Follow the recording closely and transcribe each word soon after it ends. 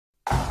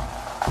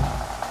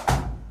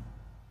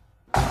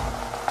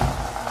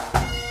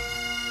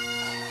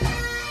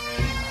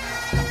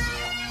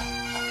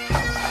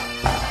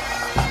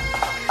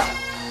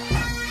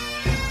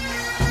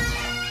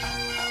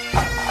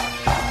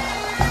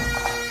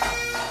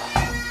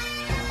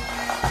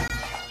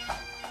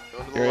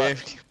the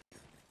left.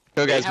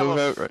 Go They guys, have move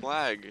a out. Right.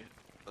 flag.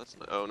 That's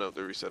not, oh no,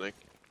 they're resetting.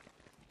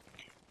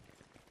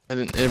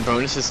 And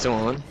bonus is still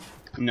on.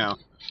 No.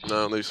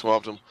 No, they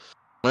swapped them.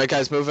 Alright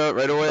guys, move out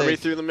right away. Everybody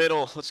through the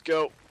middle. Let's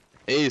go.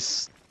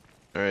 Ace.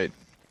 Alright.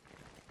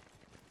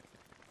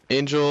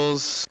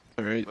 Angels.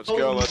 Alright. Let's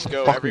go. Let's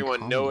go. Fucking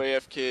Everyone, no comedy.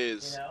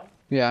 AFKs.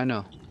 Yeah, I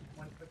know.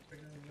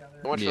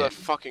 I went for Yeah. that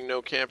fucking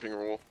no camping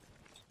rule.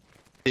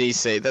 Did he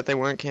say that they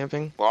weren't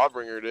camping?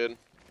 Lawbringer did.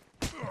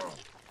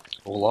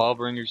 Well,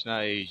 Lawbringer's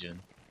not Asian.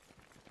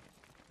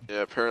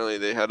 Yeah, apparently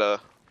they had a...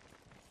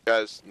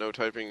 Guys, no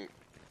typing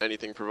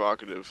anything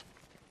provocative.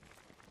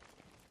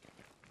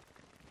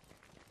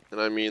 And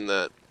I mean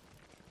that.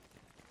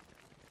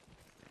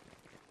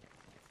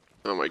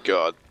 Oh my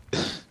god.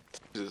 This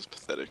is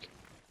pathetic.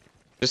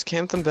 Just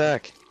camp them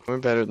back. We're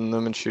better than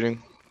them in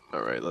shooting.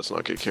 Alright, let's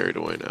not get carried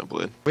away now,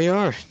 Blade. We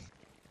are.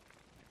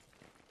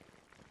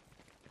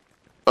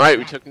 Alright,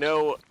 we took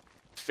no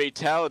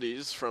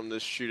fatalities from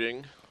this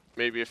shooting.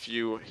 Maybe a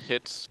few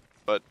hits,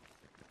 but...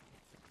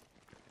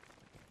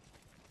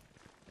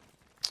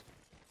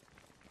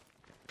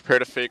 Prepare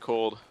to fake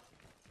hold.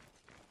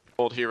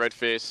 Hold here, right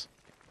face.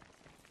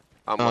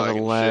 I'm Oh, the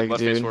lagging. lag, Shit, left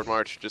face dude. forward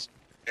march. Just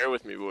bear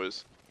with me,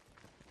 boys.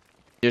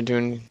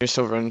 You're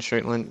still running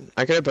straight line.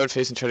 I could about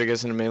face and try to get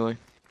us into melee.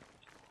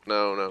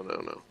 No, no, no,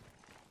 no.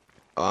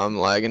 Oh, I'm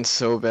lagging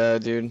so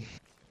bad, dude.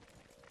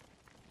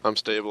 I'm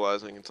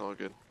stabilizing, it's all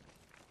good.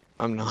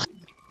 I'm not.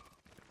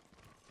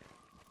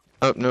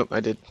 Oh, nope, I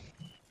did.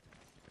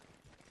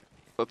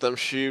 Let them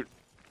shoot,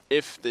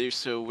 if they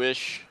so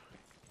wish.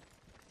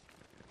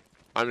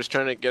 I'm just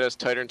trying to get us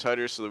tighter and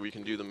tighter so that we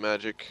can do the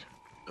magic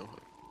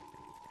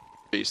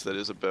face that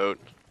is about.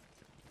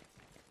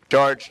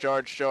 Charge,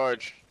 charge,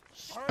 charge.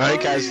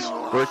 Alright guys,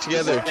 work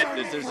together.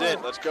 This is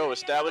it. Let's go.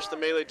 Establish the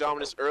melee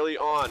dominance early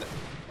on.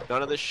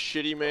 None of this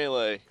shitty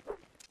melee.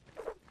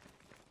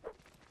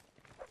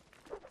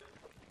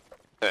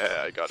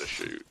 I gotta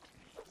shoot.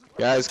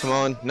 Guys, come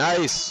on.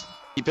 Nice.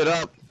 Keep it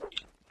up.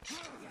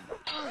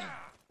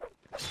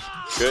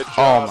 Good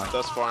job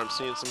thus far. I'm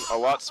seeing a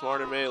lot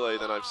smarter melee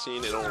than I've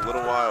seen in a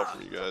little while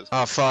from you guys.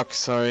 Oh fuck,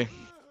 sorry.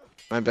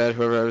 My bad,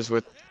 whoever I was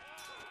with.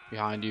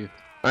 Behind you.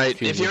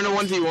 Alright, if you're in a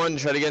 1v1,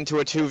 try to get into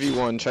a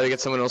 2v1. Try to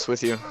get someone else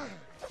with you.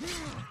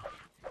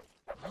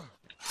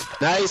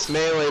 Nice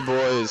melee,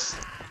 boys.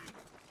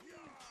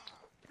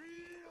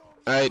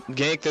 Alright,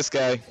 gank this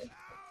guy.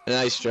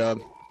 Nice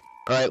job.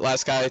 Alright,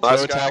 last guy. Throw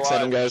Last guy attacks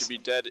at him, alive. He guys. should be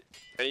dead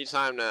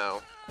anytime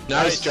now.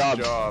 Nice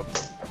job.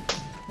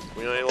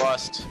 We only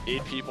lost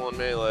 8 people in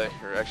melee,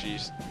 or actually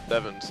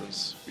 7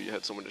 since we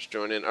had someone just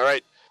join in.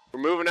 Alright,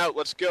 we're moving out.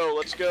 Let's go,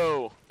 let's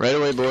go. Right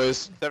away,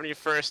 boys.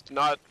 71st,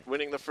 not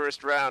winning the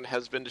first round,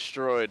 has been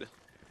destroyed.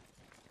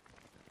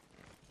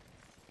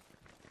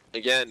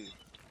 Again,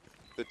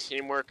 the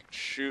teamwork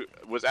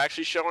was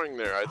actually showing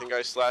there. I think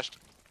I slashed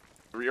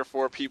 3 or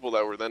 4 people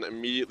that were then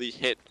immediately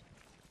hit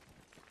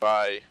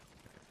by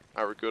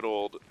our good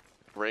old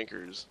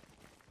rankers.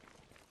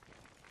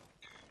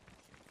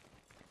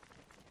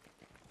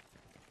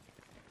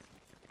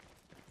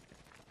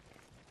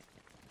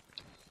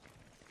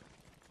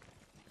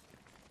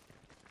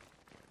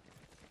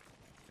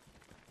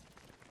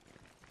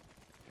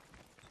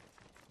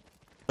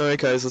 Alright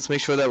guys, let's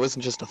make sure that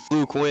wasn't just a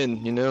fluke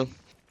win, you know?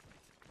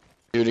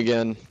 Do it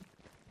again.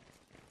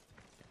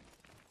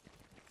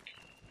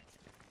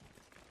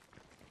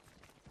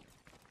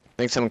 I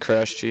think someone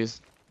crashed,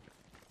 cheese.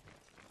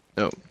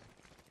 No.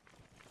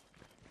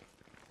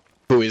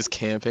 Who is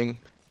camping?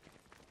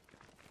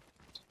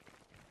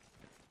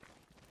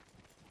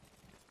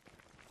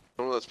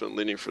 Someone that's been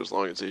leading for as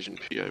long as Asian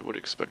P, I would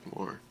expect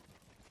more.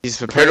 He's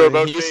Prepare to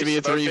prepared. about He used to be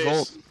a 3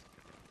 volt.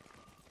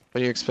 What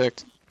do you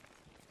expect?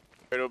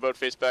 Prepare to about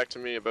face back to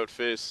me, about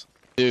face.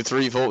 Dude,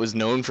 3 volt was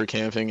known for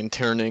camping and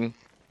turning.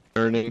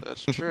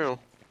 That's true.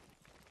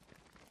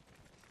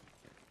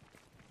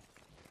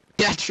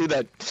 Yeah, true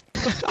that.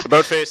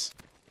 About face.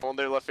 Hold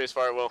there, left face,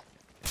 fire will.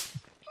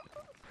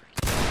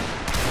 Give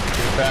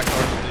it back,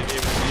 Arthur, they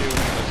gave it to you.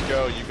 Let's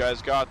go, you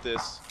guys got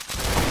this.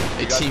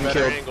 You got the team better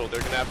kill. angle,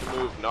 they're gonna have to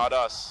move, not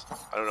us.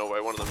 I don't know why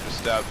one of them just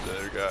stabbed the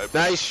other guy.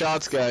 Nice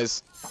shots,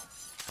 guys.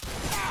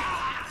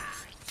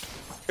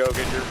 Go,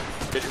 get your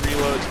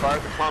reloads, fire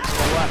the clumps on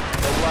the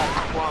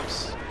left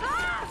clumps.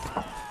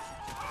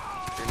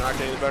 You're not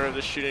getting the better of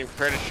this shooting,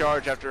 prepare to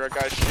charge after our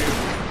guys shoot.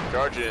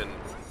 Charge in.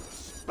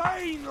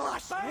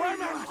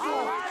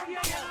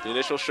 The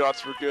initial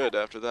shots were good,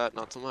 after that,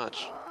 not so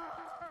much.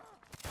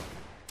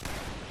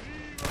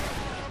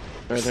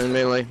 Alright, they're in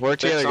melee. Work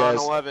 6 together, on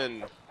guys.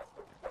 11.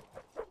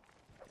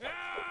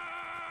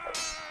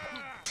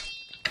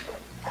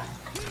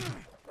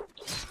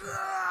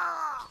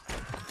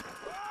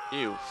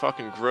 Ew,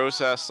 fucking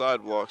gross ass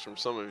side blocks from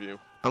some of you.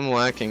 I'm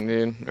lacking,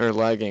 dude. Or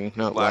lagging,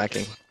 not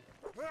lacking.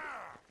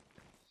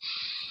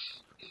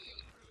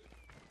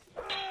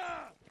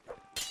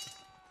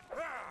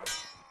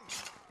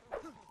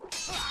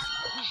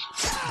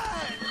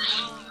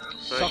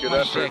 Alright, good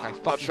effort.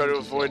 I'll try to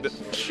avoid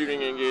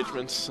shooting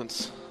engagements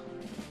since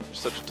it's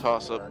such a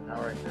toss-up.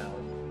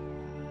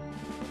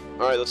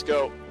 Alright, let's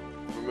go.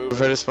 We're moving.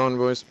 Prepare to spawn,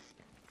 boys.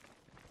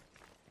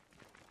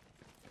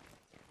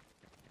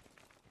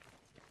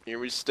 Here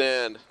we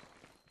stand.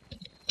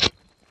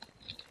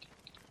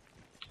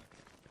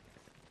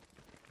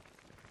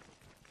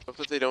 Hope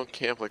that they don't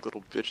camp like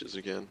little bitches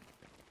again.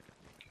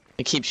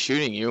 They keep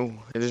shooting you.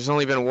 There's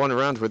only been one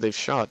round where they've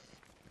shot.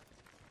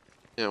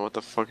 Yeah, what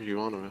the fuck are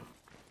you on about?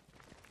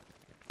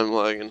 I'm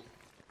lagging.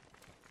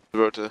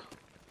 About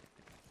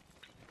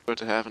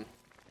to happen.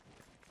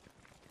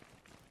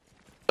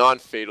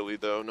 Non-fatally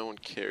though, no one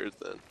cares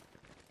then.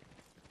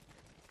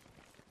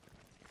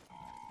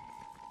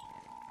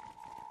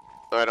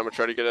 Alright, I'm gonna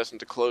try to get us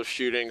into close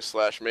shooting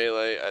 /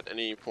 melee at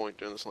any point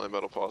during this line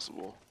battle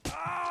possible.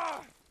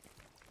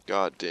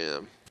 God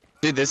damn.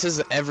 Dude, this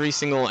is every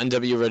single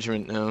NW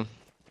regiment now.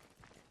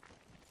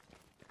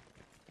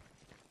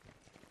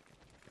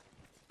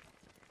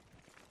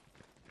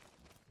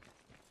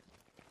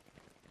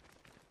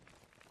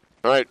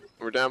 Alright,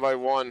 we're down by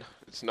 1.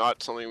 It's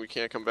not something we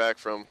can't come back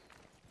from.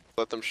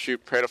 Let them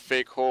shoot. Prepare to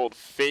fake hold.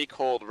 Fake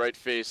hold, right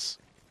face.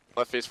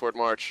 Left face forward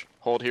march.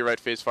 Hold here, right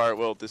face, fire at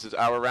will. This is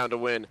our round to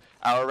win.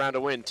 Our round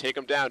to win. Take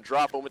them down.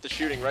 Drop them with the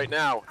shooting right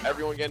now.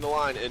 Everyone get in the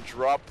line and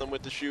drop them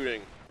with the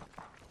shooting.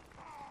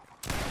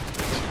 Too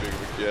big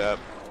of a gap.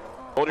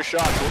 Hold your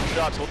shots, hold your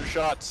shots, hold your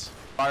shots.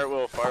 Fire at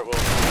will, fire at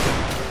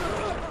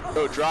will.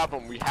 Go, drop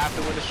them. We have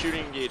to win the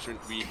shooting engagement.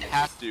 We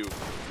have to.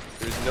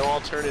 There's no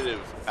alternative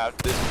at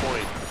this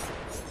point.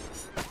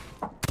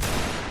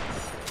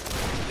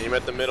 Aim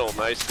at the middle.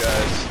 Nice,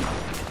 guys.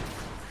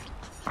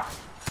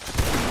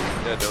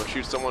 Yeah, don't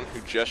shoot someone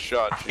who just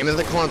shot. Aim at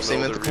the clumps,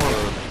 aim at the clump.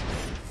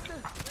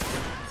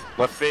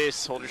 Left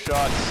face, hold your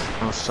shots.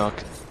 Oh,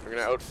 suck. We're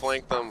gonna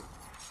outflank them.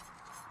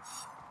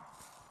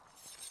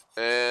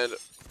 And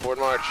forward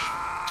march.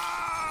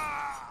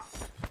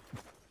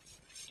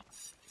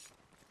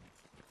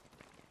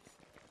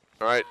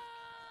 Alright.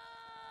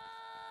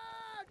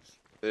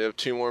 They have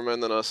 2 more men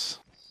than us.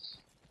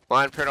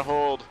 Line, prepare to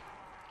hold.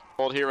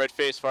 Hold here, right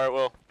face, fire at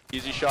will.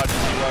 Easy shot,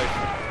 easy life.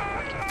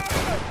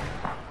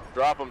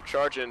 Drop them,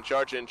 charge in,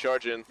 charge in,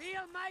 charge in.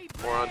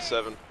 4 on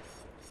 7.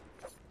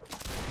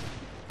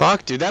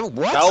 Fuck, dude, that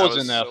what? That was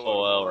an so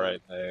FOL right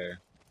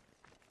there.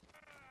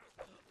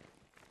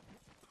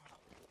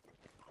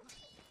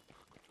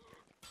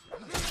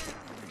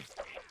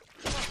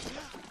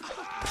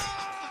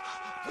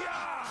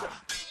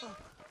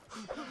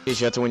 You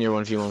have to win your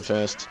 1v1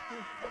 fast.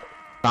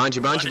 Behind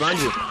you, behind you, behind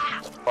you.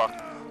 Fuck.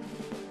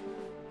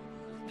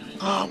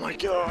 Oh my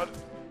god.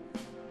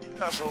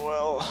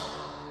 FOL.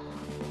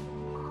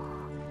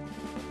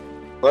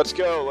 Let's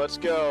go, let's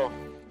go.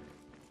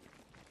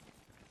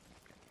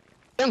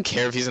 I don't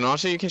care if he's an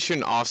officer, you can shoot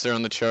an officer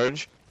on the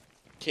charge.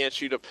 Can't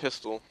shoot a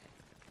pistol.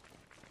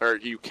 Or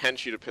you can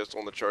shoot a pistol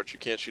on the charge, you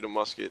can't shoot a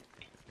musket.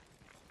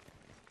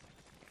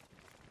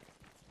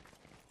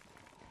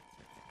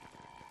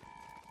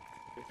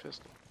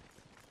 Pistol.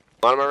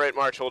 Line on my right,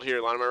 march, hold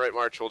here. Line on my right,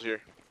 march, hold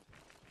here.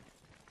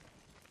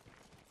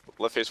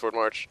 Left face forward,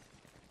 march.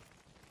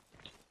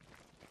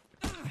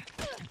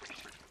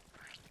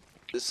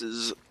 This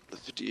is the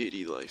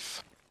 5080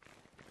 life.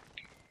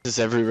 This is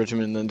every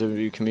regiment in the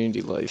NW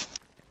community life.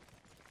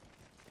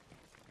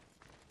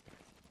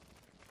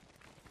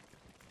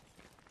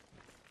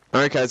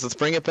 Alright guys, let's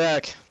bring it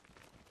back.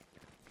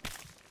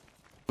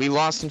 We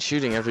lost in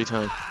shooting every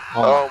time.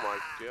 Oh my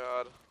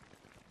god.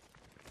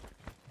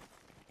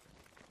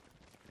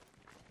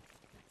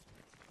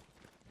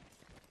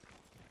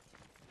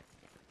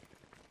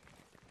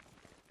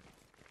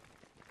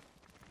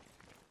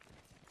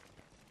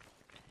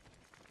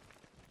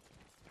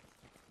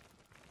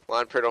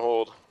 Line prayer to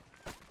hold.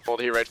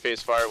 Hold here, right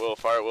face, fire at will,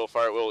 fire at will,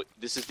 fire at will.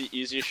 This is the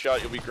easiest shot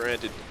you'll be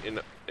granted in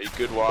a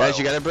good while. Guys,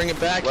 you gotta bring it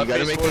back. Left You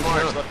gotta face make it forward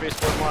march, count. left face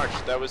forward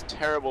march. That was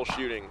terrible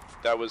shooting.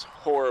 That was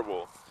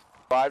horrible.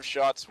 5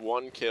 shots,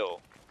 1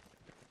 kill.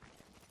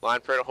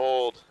 Line prayer to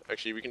hold.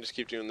 Actually, we can just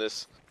keep doing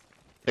this.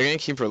 They're gonna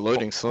keep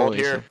reloading slowly. Hold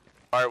here.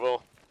 Fire at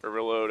will, or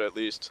reload at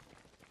least.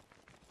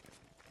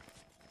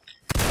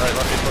 Alright,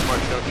 left face forward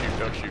march. Don't shoot,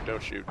 don't shoot,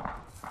 don't shoot.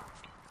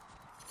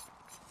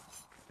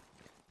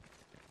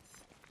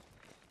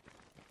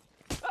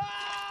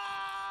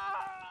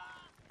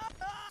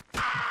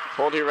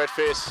 Hold here, right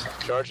face.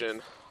 Charge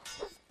in.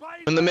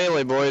 In the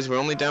melee, boys. We're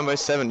only down by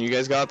 7. You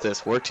guys got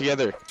this. Work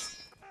together.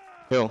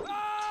 Kill.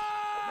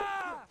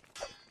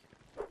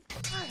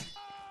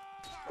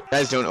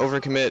 Guys, don't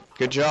overcommit.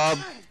 Good job.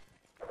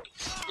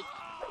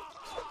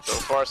 So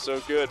far,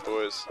 so good,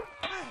 boys.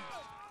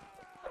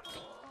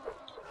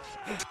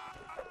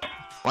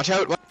 Watch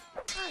out.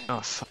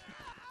 Oh, fuck.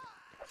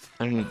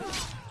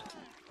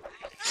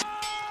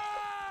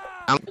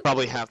 I'm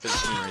probably half this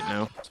team right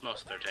now. It's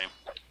most of their team.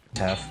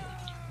 Half.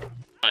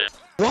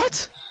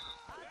 What?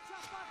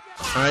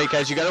 Alright,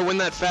 guys, you gotta win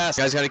that fast.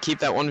 You guys gotta keep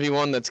that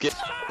 1v1. That's good.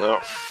 Oh,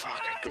 fuck.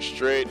 Go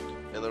straight,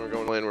 and then we're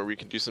going lane where we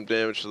can do some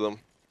damage to them.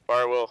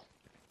 Fire will.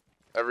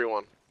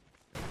 Everyone.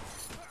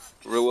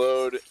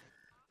 Reload.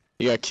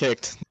 You got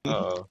kicked.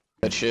 Uh-oh.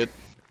 That shit.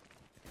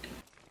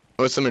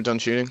 Most of them are done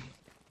shooting.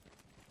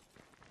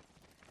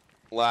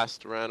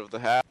 Last round of the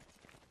half.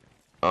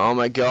 Oh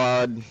my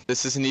god,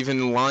 this isn't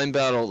even line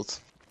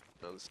battles.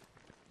 No, this...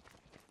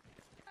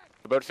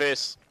 About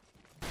face.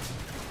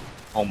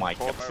 Oh my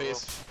Hold god.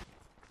 face.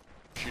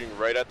 Shooting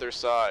right at their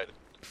side.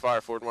 Fire,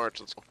 forward march,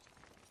 let's go.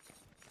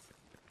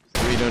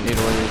 We don't need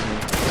orders.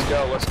 Let's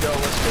go, let's go,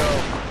 let's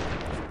go.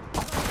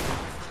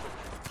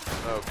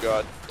 Oh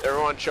god.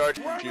 Everyone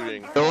charge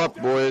shooting. Go up,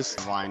 boys.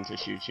 Line to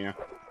shoot you.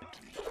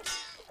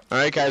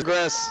 Alright, guys,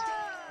 progress.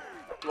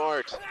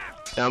 Smart.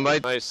 Down by.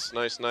 Nice,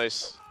 nice,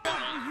 nice.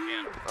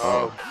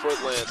 Oh,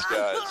 foot lance,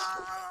 guys.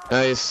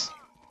 Nice.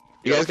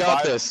 You guys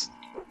got this.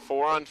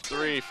 4 on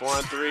 3, 4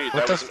 on 3. What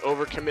That the was an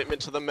overcommitment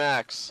to the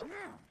max.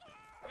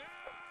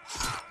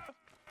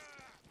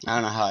 I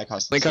don't know how I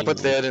cost. Link up with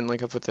that and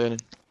link up with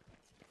that.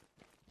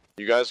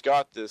 You guys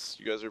got this.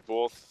 You guys are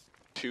both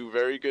 2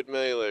 very good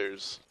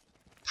meleeers.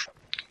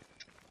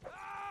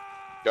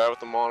 Guy with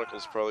the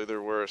monocle's probably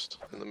their worst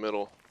in the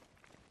middle.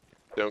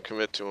 Don't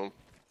commit to him.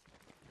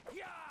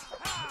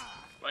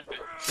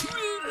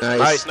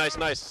 Nice. Nice,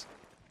 nice.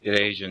 Get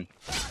Asian.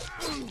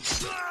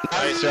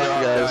 Nice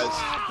job, guys.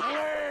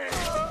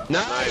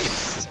 Nice.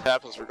 Nice. This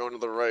happens. We're going to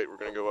the right. We're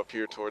going to go up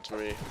here towards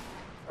me.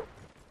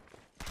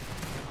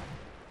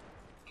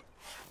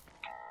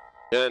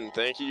 Again,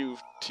 thank you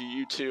to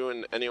you two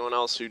and anyone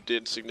else who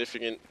did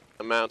significant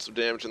amounts of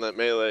damage in that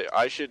melee.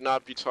 I should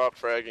not be top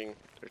fragging,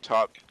 or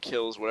top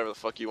kills, whatever the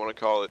fuck you want to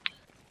call it.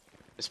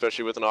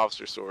 Especially with an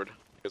officer sword,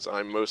 because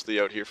I'm mostly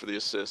out here for the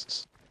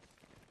assists.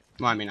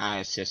 Well, I mean, I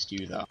assist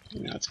you though.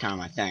 You know, it's kind of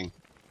my thing.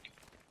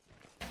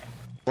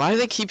 Why do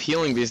they keep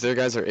healing these? Their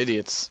guys are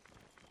idiots.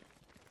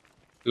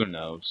 Who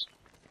knows?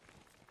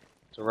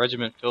 It's a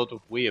regiment filled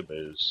with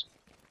weeaboos.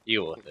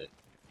 Deal with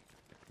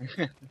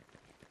it.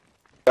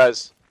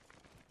 Guys,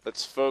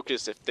 let's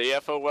focus. If they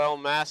FOL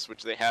mass,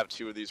 which they have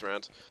 2 of these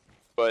rounds,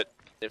 but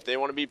if they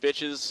want to be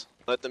bitches,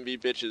 let them be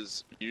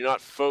bitches. You do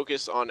not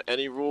focus on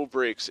any rule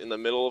breaks in the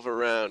middle of a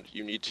round.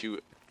 You need to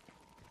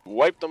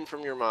wipe them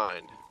from your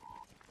mind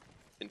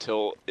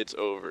until it's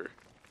over.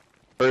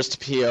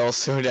 First PL,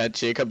 so that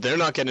Jacob. They're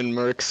not getting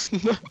mercs.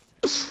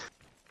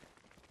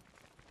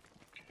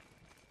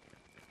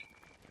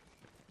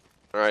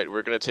 Alright,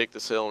 we're gonna take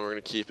this hill and we're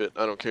gonna keep it.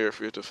 I don't care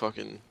if we have to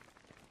fucking...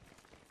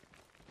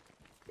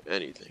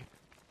 anything.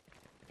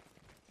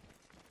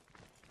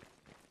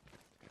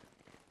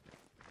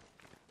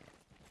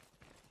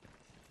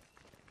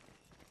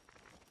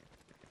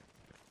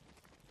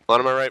 Line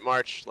on my right,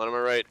 march. Line on my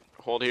right.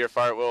 Hold here,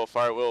 fire at will,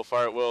 fire at will,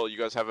 fire at will. You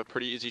guys have a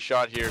pretty easy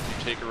shot here if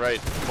you take a right.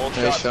 Hold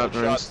Nice shots, shot, hold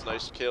Burns. shots.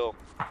 Nice kill.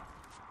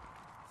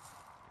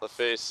 Left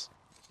face.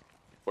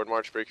 Forward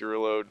march, break your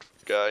reload.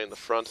 Guy in the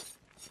front.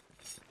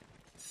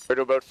 Right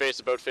to about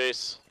face, about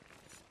face.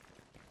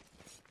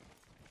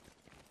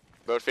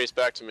 About face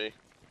back to me.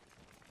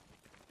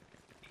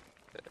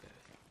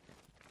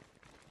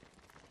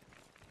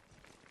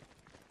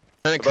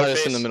 Trying to cut About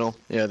us in the face. middle.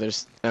 Yeah,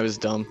 that was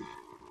dumb.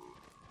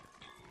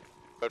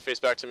 About face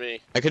back to me.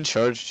 I could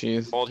charge,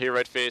 jeez. Hold here,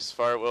 right face,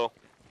 fire at will.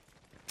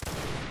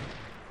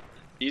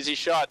 Easy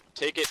shot,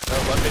 take it.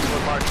 Left face,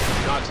 forward march.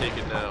 Do not take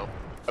it now.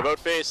 About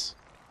face.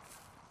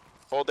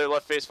 Hold their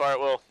left face, fire at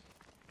will.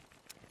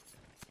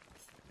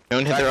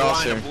 Don't hit Back their the line,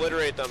 officer.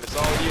 obliterate them. It's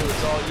all you,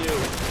 it's all you.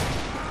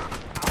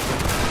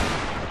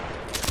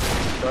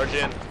 Charge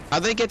in.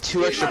 How'd they get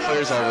 2 extra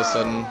players all of a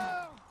sudden?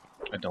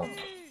 I don't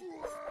know.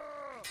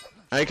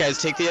 Alright guys,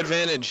 take the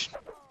advantage.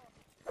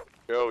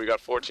 Go, we got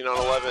 14 on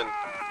 11.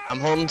 I'm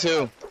holding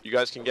 2. You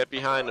guys can get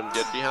behind them,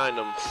 get behind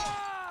them.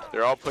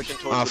 They're all pushing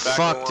towards Oh the back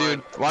fuck, of the line.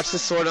 dude. Watch the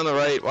sword on the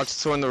right. Watch the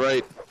sword on the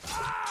right.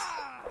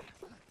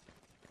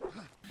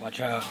 Watch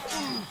out.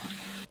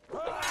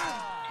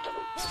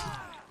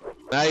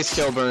 Nice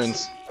kill,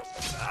 Burns.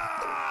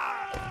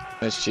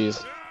 Nice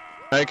cheese.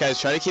 Alright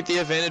guys, try to keep the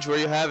advantage where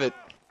you have it.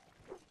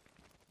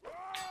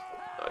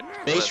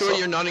 Make sure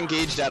you're not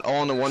engaged at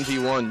all in a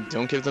 1v1.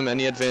 Don't give them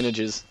any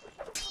advantages.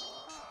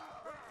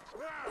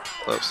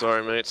 Oh,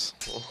 sorry, mates.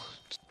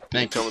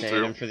 Thank you, Coming through.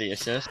 Tatum, for the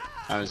assist.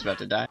 I was about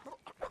to die.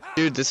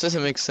 Dude, this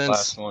doesn't make sense.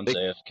 Last one's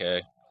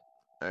AFK.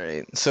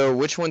 Alright, so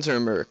which ones are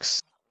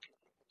mercs?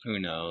 Who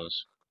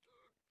knows?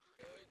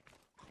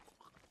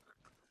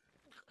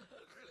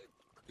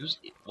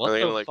 What Are they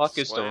the gonna, like, fuck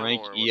is the slam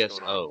rank or what's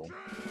going ESO?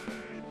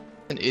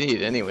 An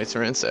idiot anyway, it's a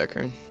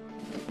ransacker.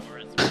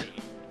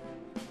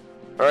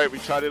 Alright, we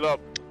tied it up.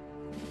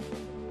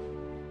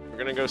 We're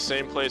gonna go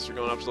same place, we're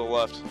going up to the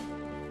left.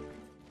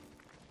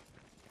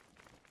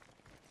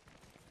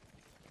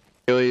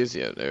 Achilles,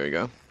 yeah, there we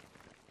go.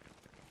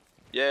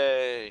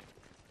 Yay!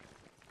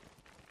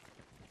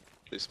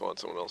 They spawned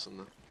someone else in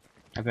there.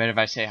 I bet if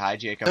I say hi,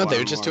 Jacob. No, one they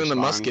were of just them doing the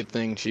will musket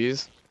thing,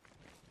 jeez.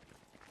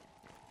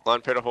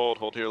 Line pair to hold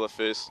here, left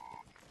face.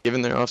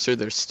 Giving their officer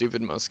their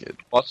stupid musket.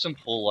 Watch them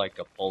pull like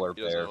a polar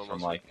He doesn't bear have a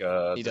from musket.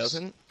 like He this-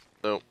 doesn't?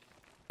 No.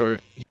 Or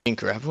he can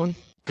grab one?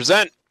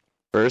 Present!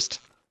 First.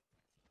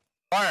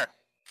 Fire!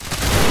 No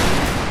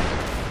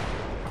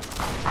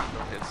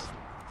hits.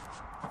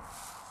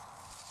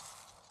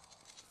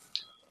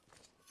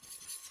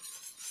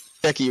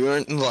 Becky, you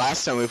weren't the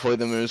last time we played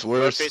them. It was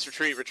Left worse. face,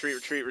 retreat, retreat,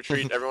 retreat,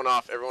 retreat. Everyone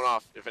off, everyone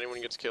off. If anyone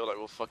gets killed, I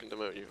will fucking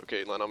demote you.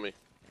 Okay, land on me.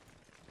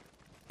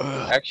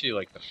 Actually,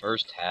 like the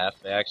first half,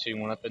 they actually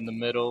went up in the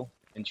middle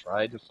and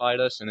tried to fight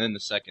us, and then the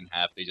second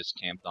half, they just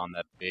camped on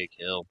that big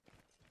hill.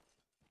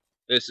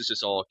 This is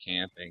just all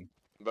camping.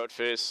 About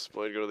face,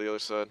 Blade, go to the other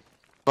side.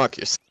 Fuck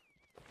yourself.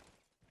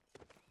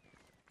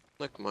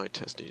 Lick my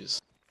testes.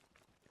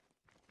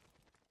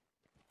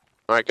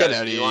 Alright Get guys,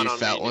 out of you here, line you on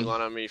fat me, one. you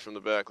line on me from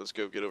the back. Let's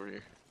go, get over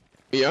here.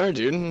 We are,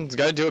 dude. It's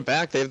gotta do it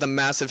back. They have the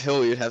massive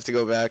hill you'd have to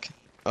go back.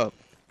 Oh.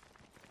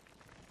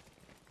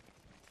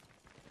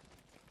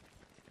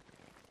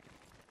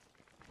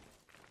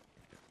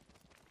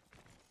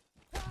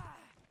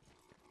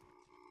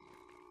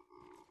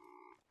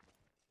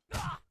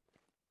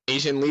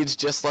 Asian leads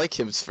just like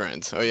his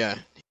friends. Oh yeah.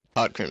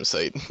 Hot cream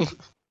site. Ugh.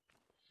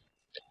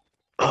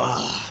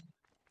 Alright,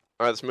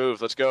 let's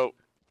move, let's go.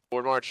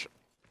 Forward march.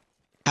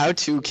 How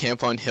to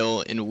camp on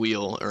hill and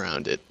wheel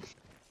around it.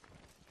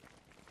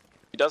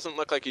 He doesn't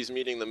look like he's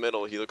meeting the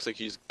middle, he looks like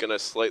he's gonna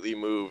slightly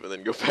move and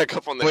then go back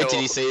up on the Wait, hill. did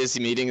he say is he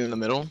meeting in the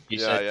middle? He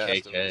yeah, said I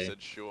asked him, KK. he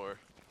said sure.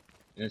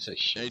 He didn't say Are you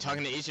shit.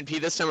 talking to Asian P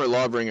this time or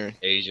Lawbringer?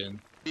 Asian.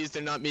 Please,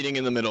 they're not meeting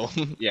in the middle.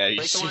 Yeah, you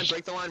break the see. line,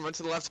 break the line, run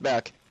to the left,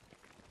 back.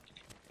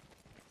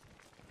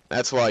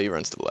 That's why he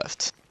runs to the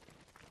left.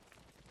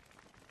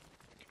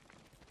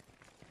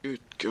 Good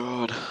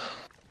god.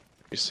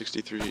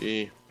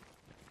 63E.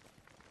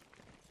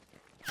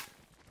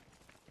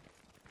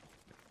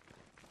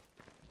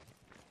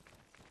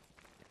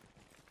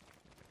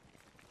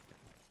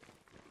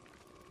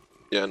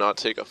 Yeah, not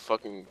take a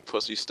fucking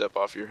pussy step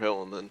off your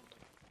hill and then...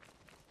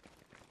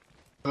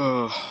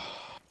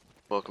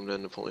 Welcome to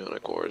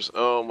Napoleonic Wars.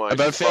 Oh my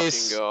About fucking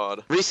face.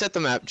 god. Reset the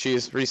map,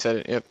 cheese. Reset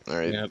it. Yep.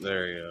 Alright. Yep,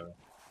 there you go.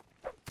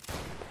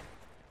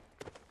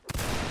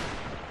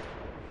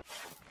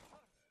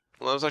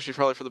 Well, that was actually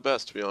probably for the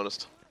best, to be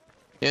honest.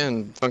 Yeah,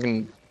 and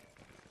fucking...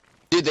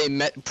 Dude, they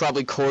met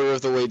probably quarter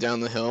of the way down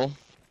the hill.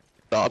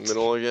 Stopped.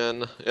 Middle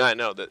again. Yeah, I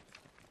know that.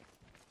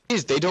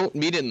 Jeez, they don't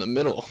meet in the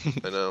middle.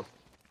 I know.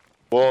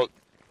 Well,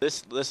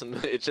 listen,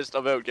 it's just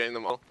about getting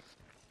them all.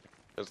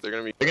 Because they're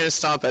gonna be They're gonna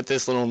stop at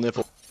this little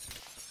nipple.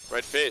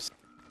 right face.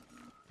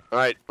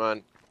 Alright, come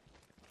on.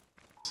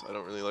 I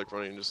don't really like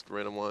running just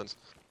random lines.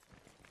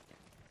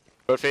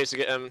 Right face to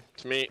get him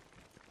to me.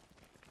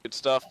 Good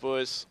stuff,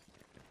 boys.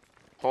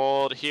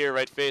 Hold here,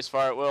 right face,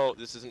 fire at will.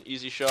 This is an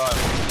easy shot.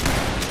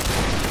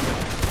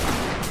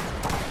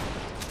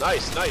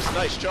 Nice, nice,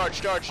 nice.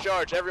 Charge, charge,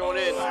 charge. Everyone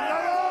in.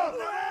 9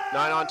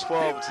 on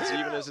 12. It's as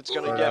even as it's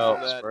gonna Spread get out,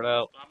 from that. spread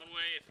out.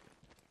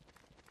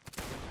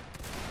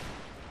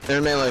 They're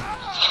in melee.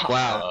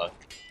 Wow.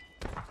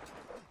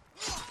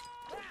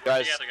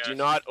 Guys, do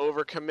not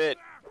overcommit.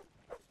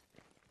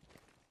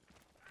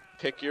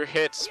 Pick your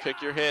hits,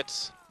 pick your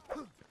hits.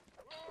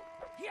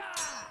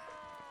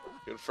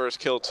 Good first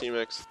kill, Team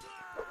X.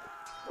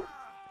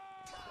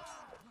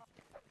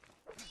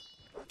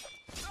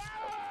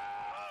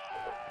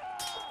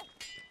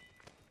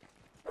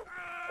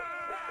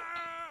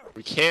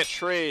 We can't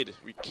trade.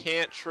 We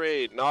can't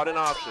trade. Not an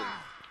option.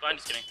 I'm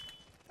just kidding.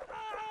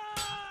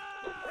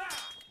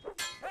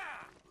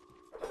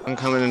 I'm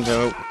coming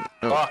into...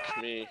 Oh.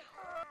 Fuck me.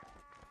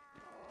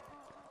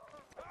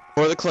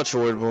 For the clutch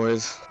award,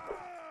 boys.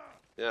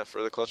 Yeah,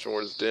 for the clutch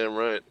award is damn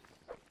right.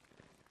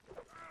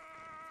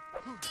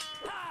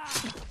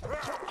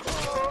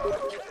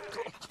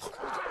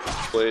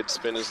 Blade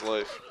spin his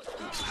life.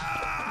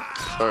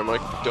 Sorry, my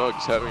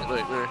dog's having a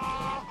nightmare.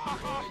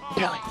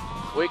 Kelly,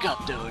 wake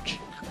up, Doge.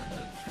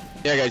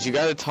 Yeah, guys, you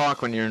gotta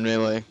talk when you're in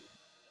melee.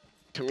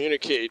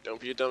 Communicate,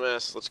 don't be a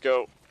dumbass. Let's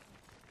go.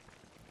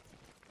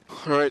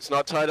 Alright, it's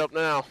not tied up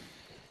now.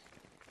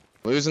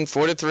 Losing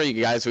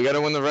 4-3, guys. We gotta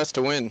win the rest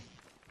to win.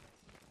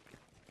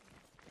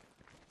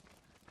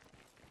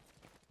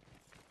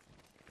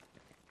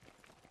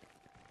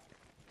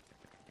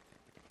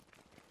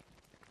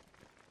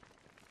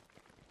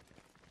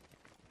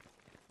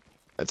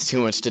 That's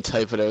too much to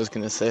type what I was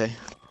gonna say.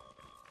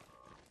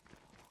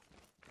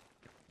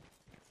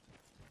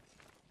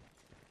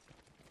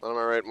 On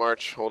my right,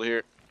 march. Hold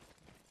here.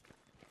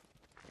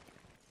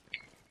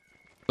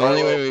 The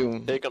only way we...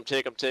 Take him,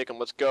 take him, take him.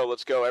 Let's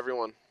go,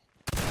 everyone.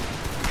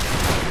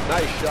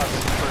 Nice shot,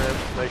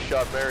 Supreme. Nice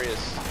shot,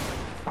 Marius.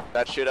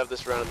 That should have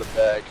this round in the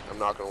bag. I'm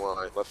not gonna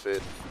lie. Left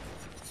fade.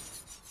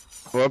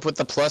 We're up with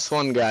the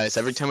 +1, guys.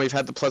 Every time we've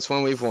had the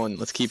 +1, we've won.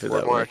 Let's keep it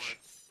Forward that way. march.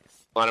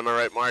 Line on my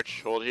right,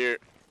 march. Hold here.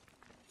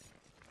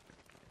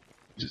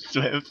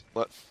 Swift.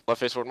 Left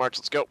face forward march.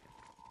 Let's go.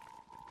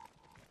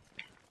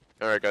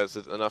 Alright, guys.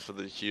 Enough of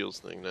the heals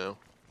thing now.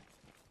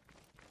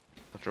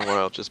 After a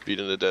while, just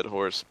beating a dead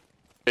horse.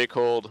 Fake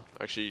hold.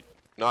 Actually,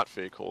 not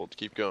fake hold.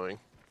 Keep going.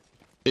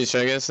 Please,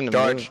 should I get us in the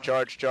Charge, middle?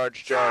 charge,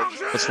 charge, charge.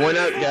 Let's win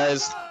out,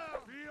 guys.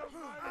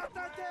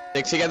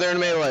 Stick together in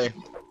melee.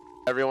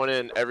 Everyone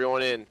in,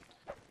 everyone in.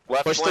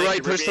 Left Push the flank, right,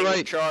 you're push the being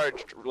right.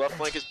 Charged. Left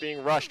flank is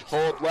being rushed.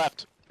 Hold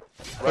left.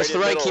 Push the in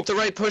right, middle. keep the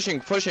right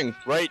pushing, pushing.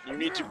 Right, you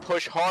need to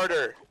push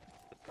harder.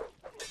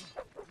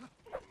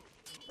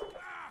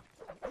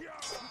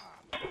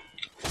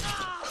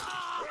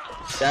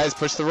 Guys,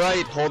 push the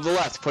right, hold the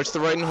left. Push the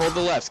right and hold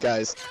the left,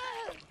 guys.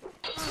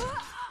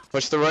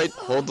 Push the right,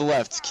 hold the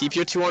left. Keep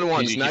your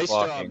 2-on-1s. Easy, keep Nice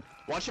job. walking.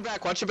 Watch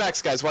your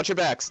backs, guys. Watch your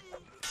backs.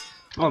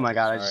 Oh my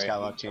god, I just Alright.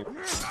 got luck team.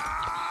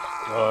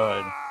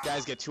 Good.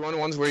 Guys, get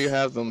 2-on-1s where you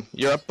have them.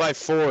 You're up by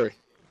 4.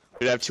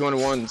 You'd have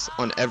 2-on-1s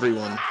on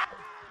everyone.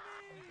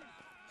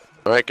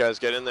 Alright, guys,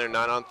 get in there.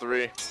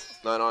 9-on-3,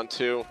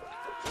 9-on-2,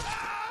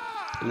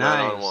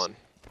 Nice. 9-on-1.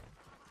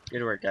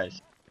 Good work,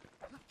 guys.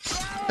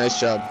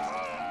 Nice job.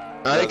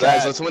 Alright, Now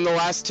guys, that- let's win the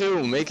last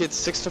 2. Make it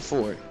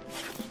 6-4.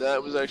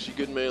 That was actually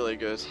good melee,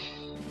 guys.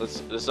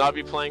 Let's not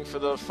be playing for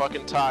the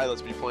fucking tie.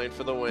 Let's be playing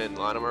for the win.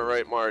 Line on my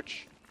right,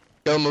 march.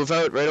 Go, move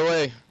out right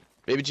away.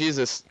 Baby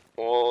Jesus.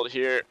 Hold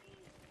here.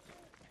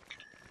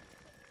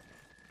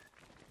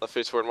 Left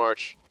face forward,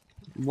 march.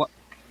 What?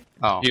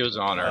 Oh, He was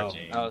on our Oh,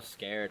 team. I was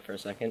scared for a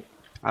second.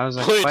 I was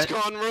like, Blade's what?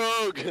 gone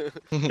rogue.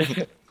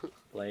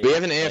 Like, We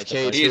have an like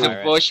AFK the too. He's a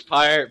pirate. bush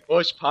pirate.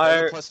 Bush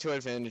pirate. +2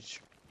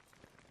 advantage.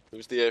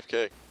 Who's the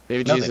AFK?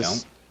 Baby No, they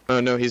Jesus. Oh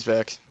no, he's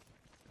back.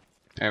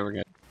 There we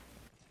go.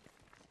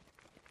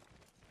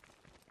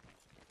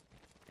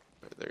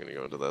 They're gonna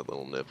go into that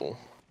little nipple.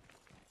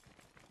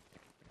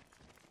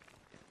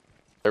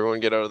 Everyone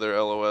get out of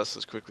their LOS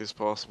as quickly as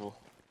possible.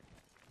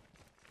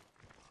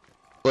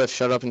 Cliff,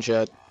 shut up and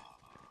chat.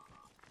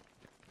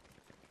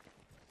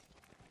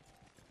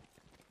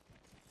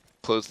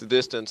 Close the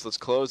distance. Let's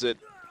close it.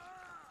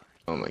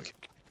 Oh my god.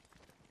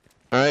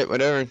 Alright,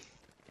 whatever.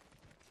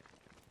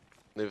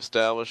 They've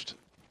established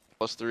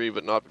 +3,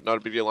 but not a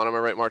big deal. Line on my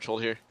right, march.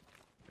 Hold here.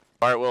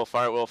 Fire at will,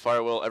 fire at will, fire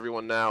at will.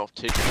 Everyone now.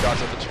 Take your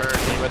shots at the turn.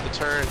 Aim at the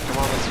turn. Come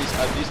on, let's see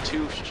these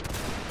 2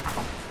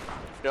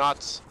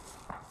 shots.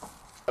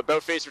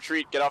 About face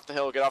retreat. Get off the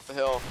hill. Get off the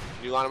hill.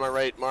 New line on my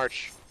right.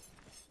 March.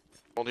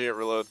 Hold here.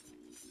 Reload.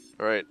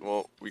 All right.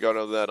 Well, we got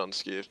out of that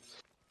unscathed.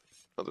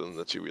 Other than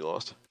the 2 we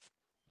lost.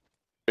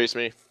 Face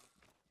me.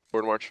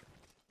 Forward march.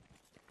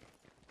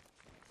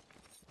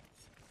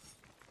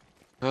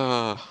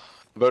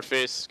 About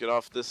face. Get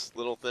off this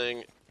little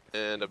thing,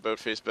 and about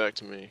face back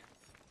to me.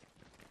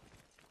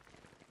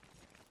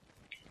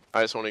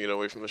 I just want to get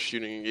away from the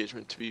shooting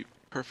engagement, to be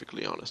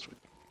perfectly honest with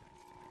you.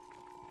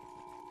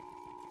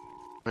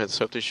 Alright, let's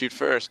hope they shoot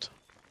first.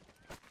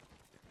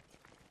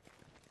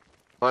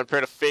 Line prayer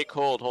to fake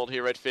hold. Hold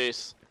here, right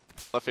face.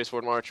 Left face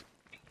forward march.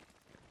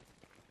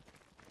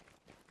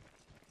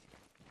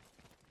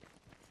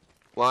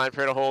 Line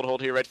prayer to hold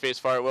here, right face,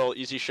 fire at will.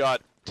 Easy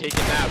shot. Take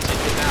it now,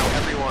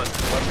 everyone.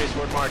 Left face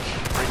forward march.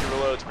 Break your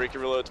reloads, break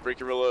your reloads, break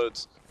your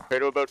reloads. Prayer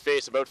to about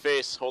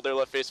face. Hold there,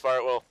 left face, fire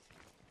at will.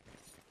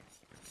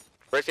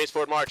 Right face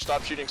forward march,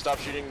 stop shooting,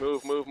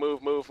 move.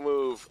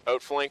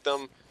 Outflank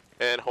them,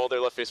 and hold their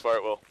left face fire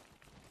at will.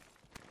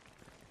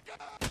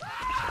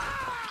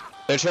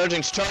 They're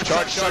charging.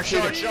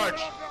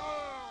 Charge.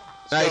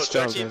 Nice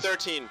job,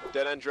 13-13,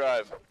 dead end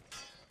drive.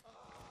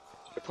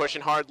 They're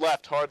pushing hard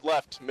left,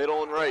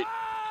 middle and right.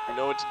 We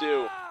know what to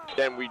do.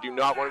 Again, we do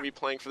not want to be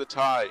playing for the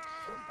tie.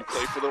 We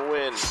play for the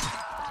win.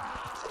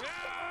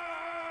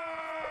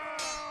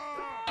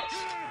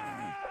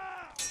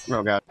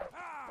 Oh god.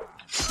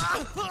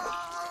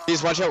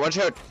 Please, watch out. I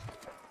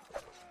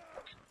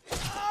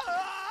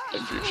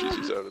fear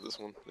Cheesy's out of this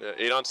one. Yeah,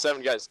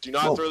 8-on-7, guys. Do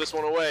not throw this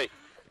one away.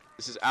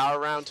 This is our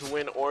round to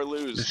win or The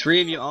lose.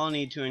 3 of you all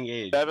need to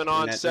engage.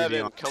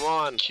 7-on-7. Come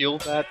on. Kill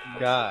that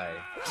guy.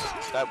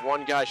 That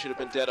one guy should have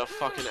been dead a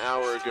fucking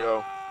hour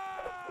ago.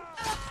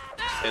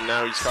 And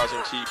now he's causing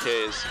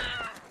TKs.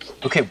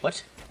 Okay,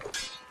 what?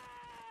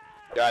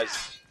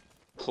 Guys,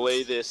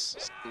 play this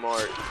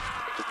smart.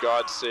 For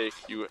God's sake,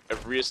 you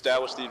have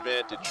reestablished the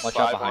advantage. Watch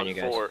out 5 behind on you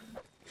guys. 4.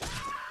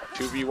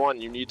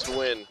 2v1, you need to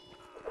win.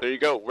 There you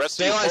go. Rest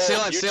Stay of you alive, stay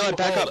hold. alive, You stay two alive.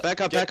 Back hold. up,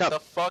 back up, Get back up. the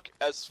fuck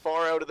as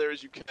far out of there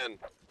as you can.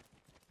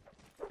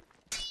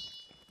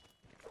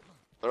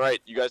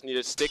 Alright, you guys need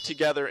to stick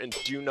together and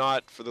do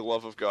not, for the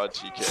love of God,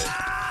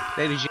 TK.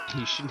 Baby,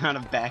 you should not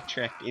have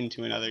backtracked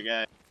into another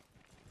guy.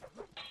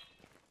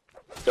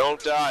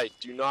 Don't die.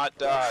 Do not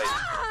die.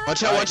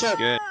 Watch out.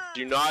 Good.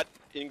 Do not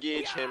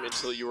engage him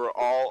until you are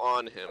all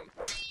on him.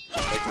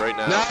 Like right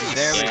now. Nice.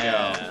 There we go.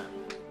 Yeah.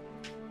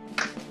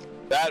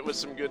 That was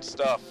some good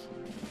stuff.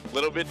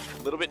 Little bit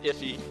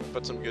iffy,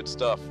 but some good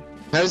stuff.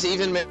 How's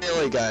even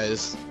melee,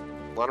 guys?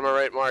 Line on my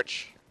right,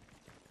 march.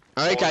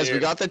 Alright, guys, we here.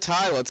 got the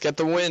tie. Let's get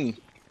the win.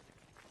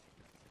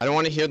 I don't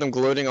want to hear them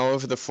gloating all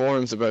over the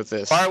forums about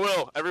this. Fire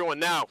will, everyone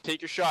now.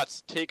 Take your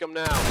shots. Take them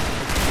now.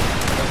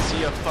 Let's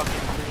see a fucking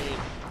green.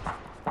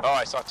 Oh,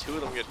 I saw 2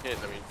 of them get hit.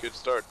 I mean, good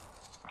start.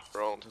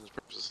 For all intents and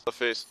purposes. The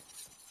face.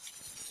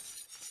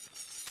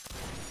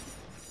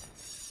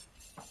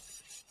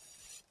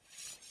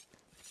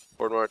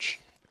 Forward march.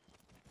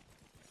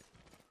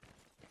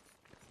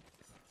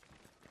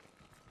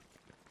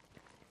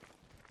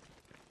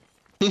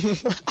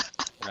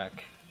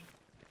 Wreck.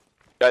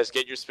 Guys,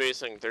 get your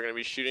spacing. They're gonna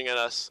be shooting at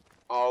us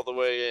all the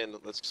way in.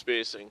 Let's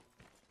spacing.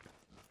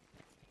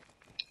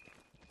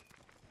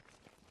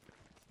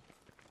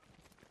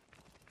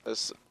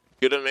 As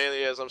good a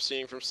melee as I'm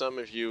seeing from some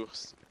of you,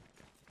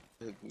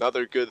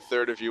 another good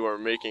third of you are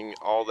making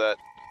all that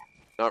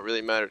not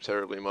really matter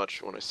terribly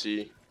much when I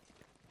see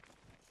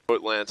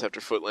foot lance after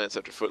foot lance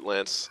after foot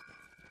lance.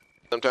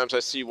 Sometimes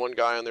I see one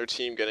guy on their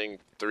team getting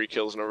 3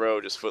 kills in a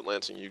row just foot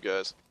lancing you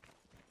guys.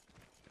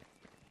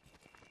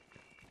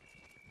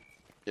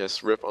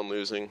 Yes, rip on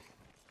losing.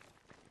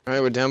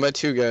 Alright, we're down by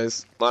 2,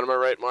 guys. Line on my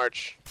right,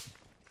 march.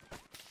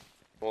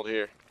 Hold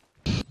here.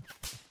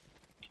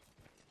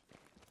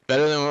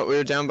 Better than what we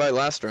were down by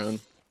last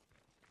round.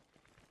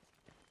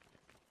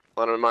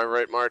 Line on my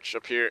right, march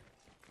up here.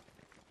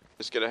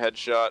 Just get a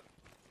headshot.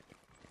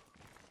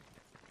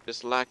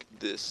 Just like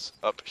this.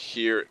 Up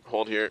here.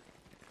 Hold here.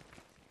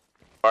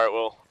 Alright,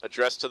 well,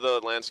 address to the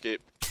landscape.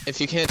 If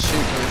you can't shoot,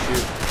 don't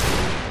shoot.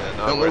 Yeah,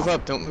 no, Don't move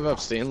up, don't move up,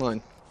 stay in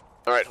line.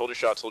 Alright, hold your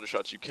shots, hold your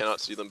shots. You cannot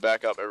see them.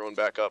 Back up, everyone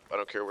back up. I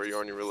don't care where you are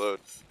on your reload.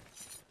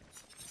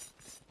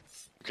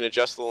 You can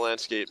adjust the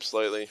landscape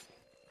slightly.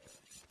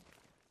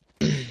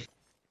 Line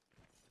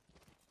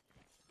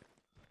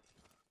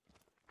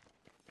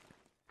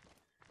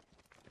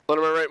on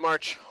my right,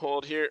 march.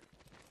 Hold here.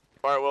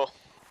 Alright, well,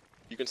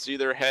 you can see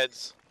their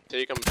heads.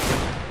 Take them.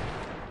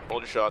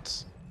 Hold your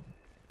shots.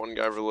 One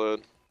guy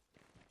reload.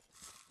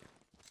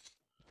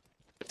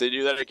 If they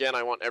do that again,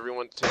 I want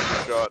everyone to take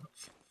a shot.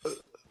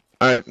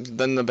 Alright,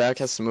 then the back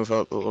has to move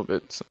up a little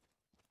bit. So.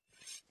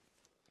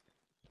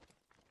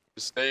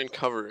 Just stay in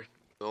cover.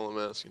 That's all I'm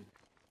asking.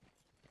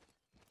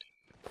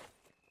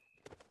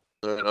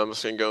 Alright, I'm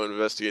just gonna go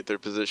investigate their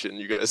position.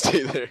 You guys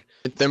stay there.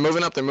 They're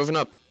moving up, they're moving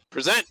up.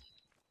 Present!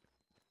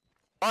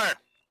 Fire!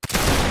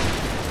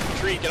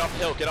 Tree, get up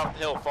the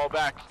hill, fall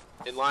back.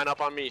 And line up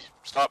on me.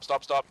 Stop.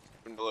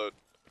 Reload.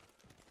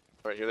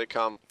 Alright, here they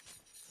come.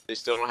 They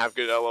still don't have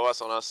good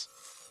LOS on us.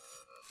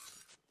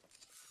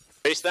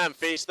 Face them.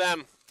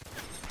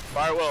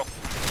 Fire will.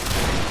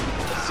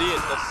 Let's see it.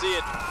 Not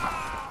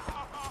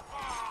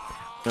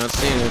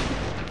seeing it.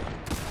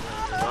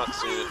 Not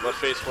seeing it. Left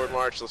face forward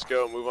march, let's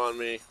go, move on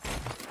me.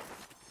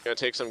 Gonna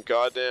take some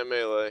goddamn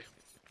melee.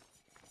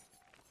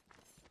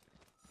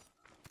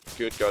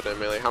 Good goddamn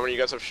melee. How many of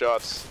you guys have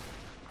shots?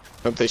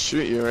 Hope they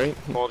shoot you, right?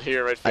 Hold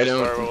here, right I face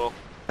don't. fire will.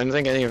 I don't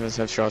think any of us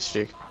have shots,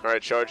 Jake.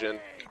 Alright, charge in.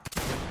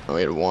 Oh,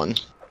 we had 1.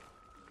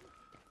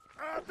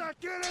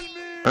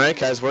 Alright,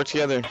 guys, work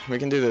together. We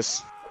can do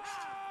this.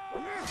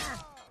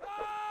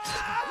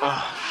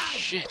 Oh,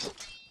 shit.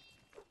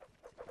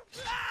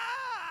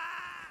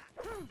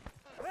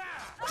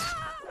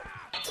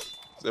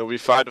 It'll be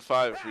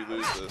 5-5 if we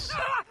lose this.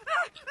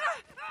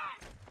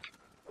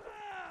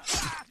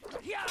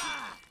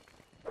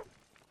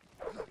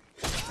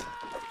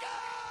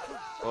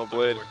 Oh,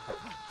 Blade.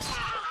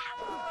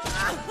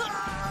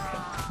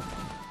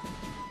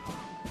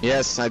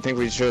 Yes, I think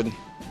we should.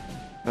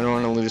 I don't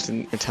want to lose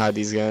and tie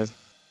these guys.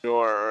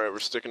 Alright, we're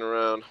sticking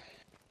around.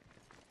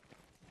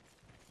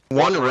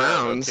 1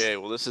 round? Okay,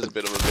 well this is a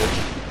bit of a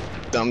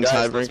bitch. Dumb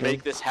Guys, let's tiebreaker.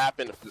 make this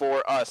happen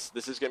for us.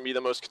 This is gonna be the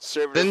most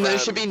conservative Then there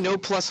round. should be no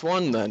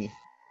 +1 then.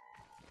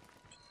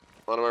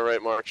 On my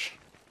right, march.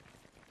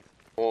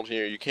 Hold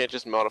here. You can't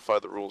just modify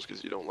the rules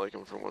because you don't like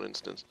them for one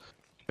instance.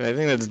 I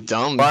think that's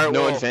dumb. Fire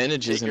No will.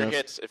 advantages Take your enough.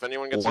 hits. If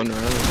anyone gets 1 a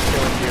round. kill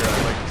here,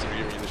 I might consider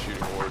giving you the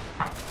shooting award.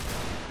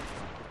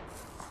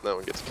 That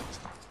one gets killed.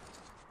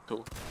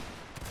 Cool.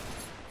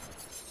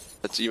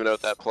 Let's even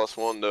out that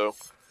 +1 though.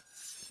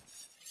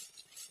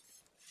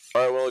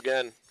 Fire it will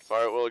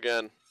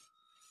again.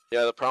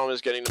 Yeah, the problem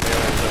is getting the melee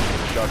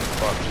shot to the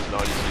spot, which is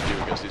not easy to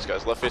do against these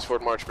guys. Left face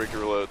forward march, break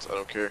your reloads. I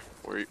don't care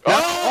where you.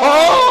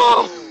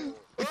 Oh!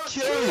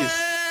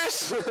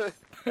 Achilles!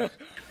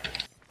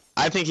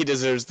 I think he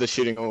deserves the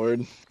shooting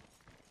award.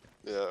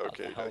 Yeah,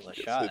 okay. Hell of a I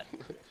guess shot. it-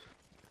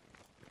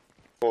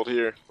 Hold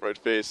here, right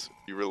face.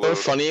 You So reload.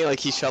 funny, like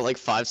he shot like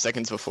 5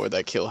 seconds before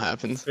that kill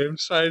happened. Same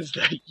size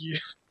that you.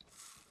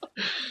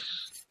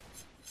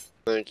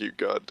 Thank you,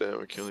 goddamn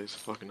Achilles.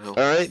 Fucking hell.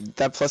 Alright,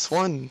 that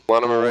 +1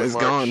 Line on my right, is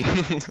march.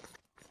 gone.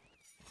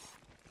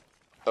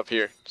 Up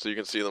here, so you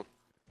can see them.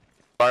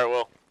 Fire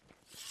will,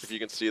 if you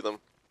can see them.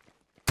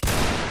 You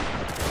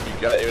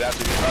got it. Would have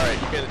to be. All right,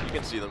 you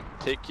can see them.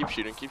 Keep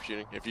shooting.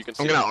 If you can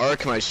see. I'm gonna them.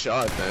 arc my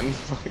shot then.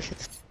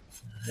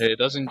 It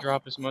doesn't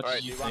drop as much All right,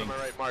 as you move on to think.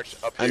 my right, march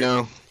up here. I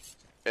know.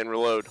 And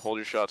reload. Hold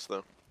your shots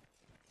though.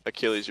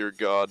 Achilles, you're a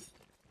god.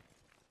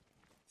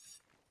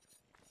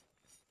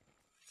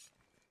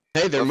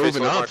 Hey, they're Left face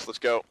moving forward up. march, let's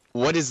go.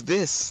 What is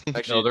this? No,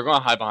 Actually, they're gonna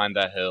hide behind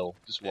that hill.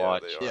 Just Yeah,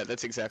 watch. they are. Yeah,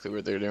 that's exactly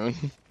what they're doing.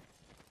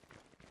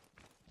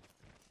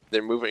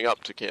 they're moving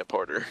up to Camp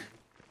Harder.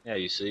 Yeah,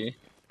 you see.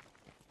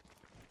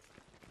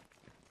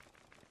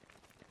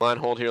 Line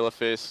hold here, left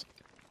face.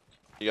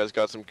 You guys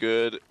got some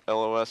good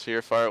LOS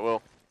here. Fire at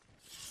will.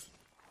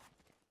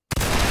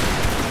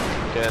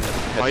 Again,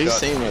 Why are you headshot.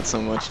 saying that so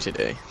much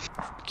today?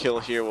 Kill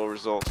here will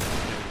result in a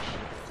finish.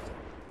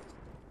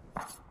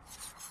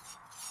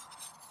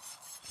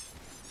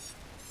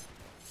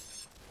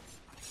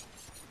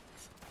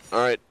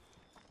 Alright.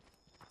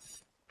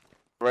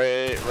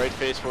 Right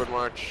face forward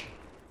march.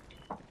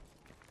 You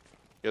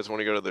guys want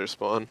to go to their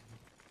spawn?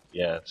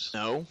 Yes.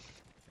 No.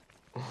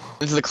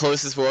 This is the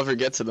closest we'll ever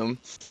get to them.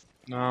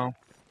 No.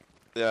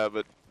 Yeah,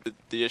 but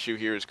the issue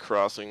here is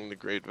crossing the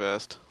Great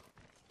Vast.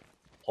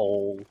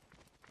 hole.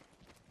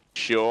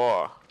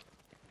 Sure.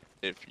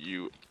 If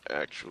you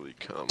actually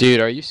come.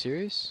 Dude, are you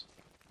serious?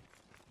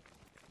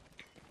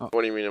 What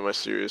do you mean, am I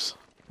serious?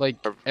 Like,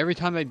 every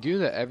time they do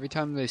that, every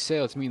time they say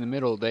let's meet in the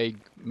middle, they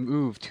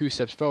move 2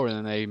 steps forward and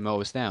then they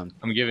mow us down.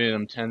 I'm giving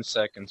them 10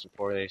 seconds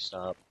before they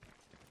stop.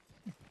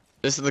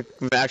 This is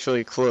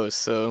actually close,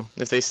 so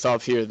if they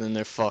stop here, then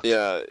they're fucked.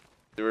 Yeah,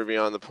 we're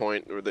beyond the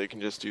point where they can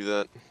just do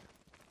that.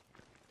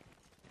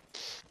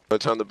 By the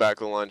time the back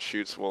of the line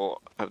shoots,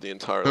 we'll have the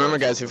entire Remember, line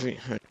guys, filled.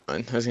 if we... I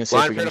was gonna say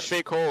Line if we for can... the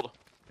fake hold.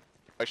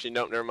 Actually,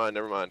 no, never mind.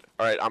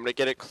 Alright, I'm gonna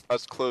get it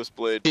us close,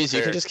 Blade. Jeez, you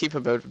Prepare. can just keep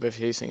about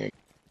facing it.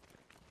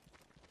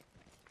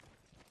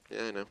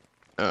 Yeah, I know.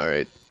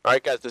 Alright.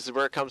 Alright, guys, this is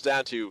where it comes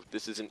down to.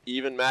 This is an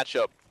even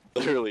matchup.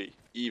 Literally,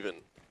 even.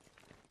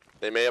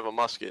 They may have a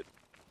musket.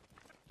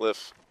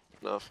 Lift.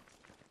 Enough.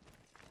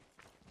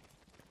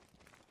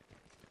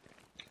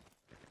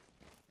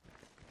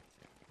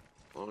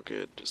 All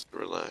good, just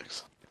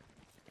relax.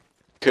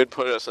 Could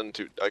put us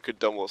into... I could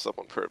double us up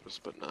on purpose,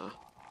 but nah.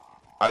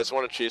 I just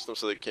want to chase them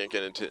so they can't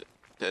get into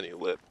any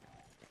lip.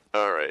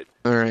 Alright.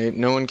 Alright,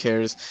 no one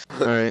cares.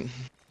 Alright.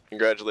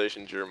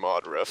 Congratulations, you're a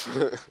mod ref.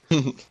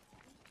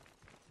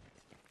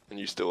 And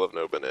you still have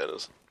no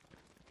bananas.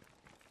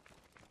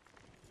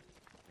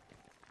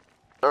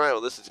 Alright,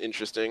 well this is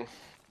interesting.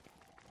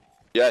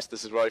 Yes,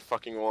 this is what I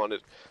fucking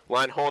wanted.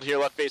 Line hold here,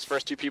 left face,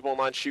 first 2 people in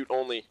line shoot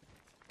only.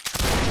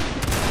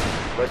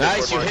 Right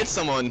Nice, you mark. hit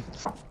someone.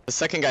 The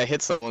second guy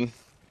hit someone.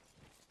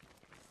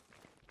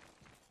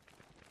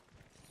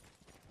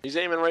 He's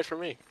aiming right for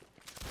me.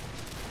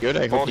 Good,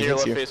 I hope Hold he here,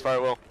 hits left you. face,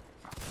 fire will.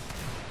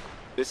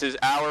 This is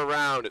our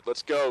round.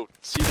 Let's go.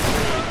 See the green.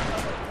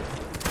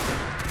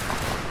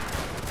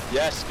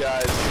 Yes,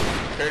 guys.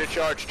 Prepare to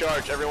charge,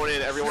 charge. Everyone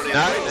in right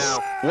Nice. now.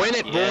 Win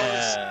it, boys.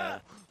 Yeah.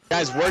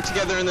 Guys, work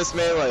together in this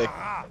melee.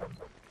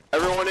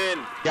 Everyone in.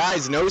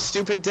 Guys, no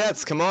stupid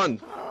deaths. Come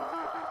on.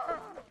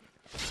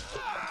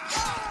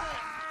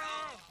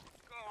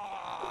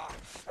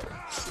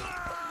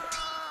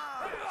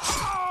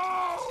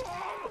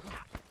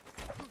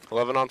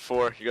 $11 on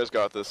 4. You guys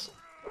got this.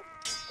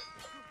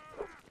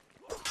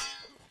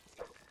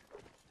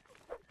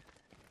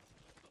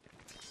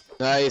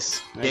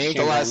 Nice. Nice Ganked the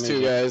shot, last 2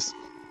 Midget. guys.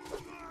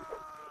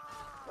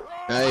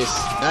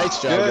 Nice.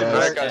 Nice job, Good, guys.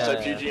 Alright, guys, type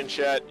Yeah. GG in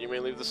chat. You may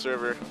leave the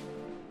server.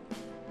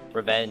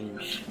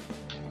 Revenge.